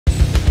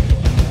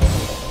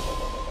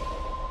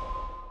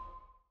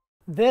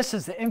This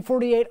is the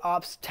M48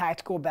 Ops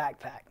Tactical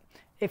Backpack.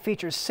 It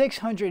features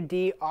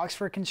 600D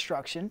Oxford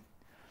construction,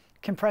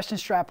 compression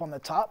strap on the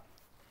top,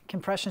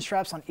 compression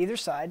straps on either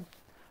side,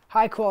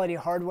 high quality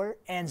hardware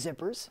and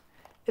zippers.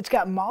 It's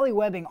got MOLLE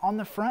webbing on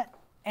the front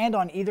and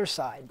on either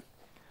side.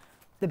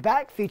 The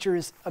back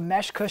features a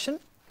mesh cushion,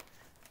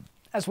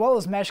 as well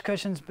as mesh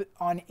cushions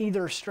on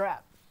either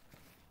strap.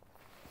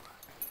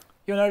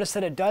 You'll notice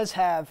that it does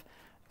have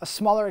a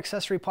smaller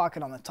accessory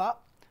pocket on the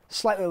top,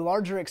 slightly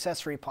larger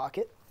accessory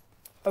pocket.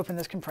 Open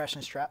this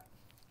compression strap.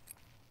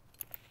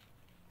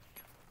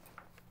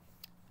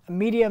 A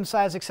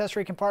medium-sized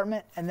accessory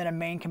compartment, and then a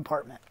main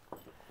compartment.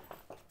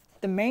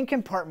 The main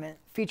compartment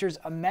features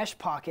a mesh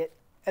pocket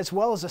as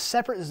well as a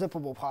separate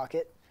zippable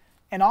pocket,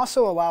 and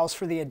also allows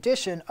for the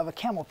addition of a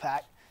camel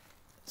pack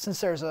since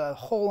there's a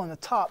hole in the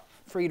top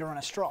for you to run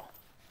a straw.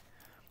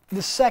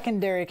 The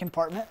secondary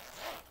compartment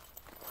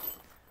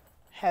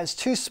has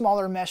two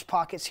smaller mesh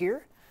pockets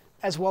here,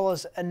 as well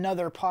as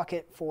another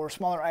pocket for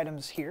smaller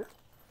items here.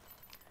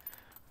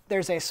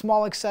 There's a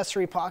small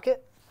accessory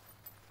pocket,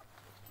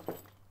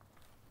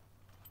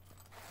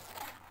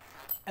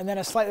 and then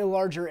a slightly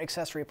larger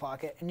accessory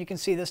pocket. And you can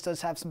see this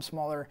does have some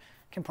smaller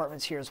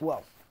compartments here as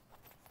well.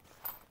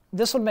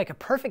 This would make a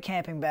perfect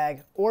camping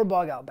bag or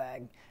bug out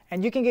bag,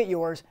 and you can get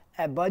yours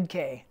at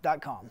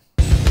budk.com.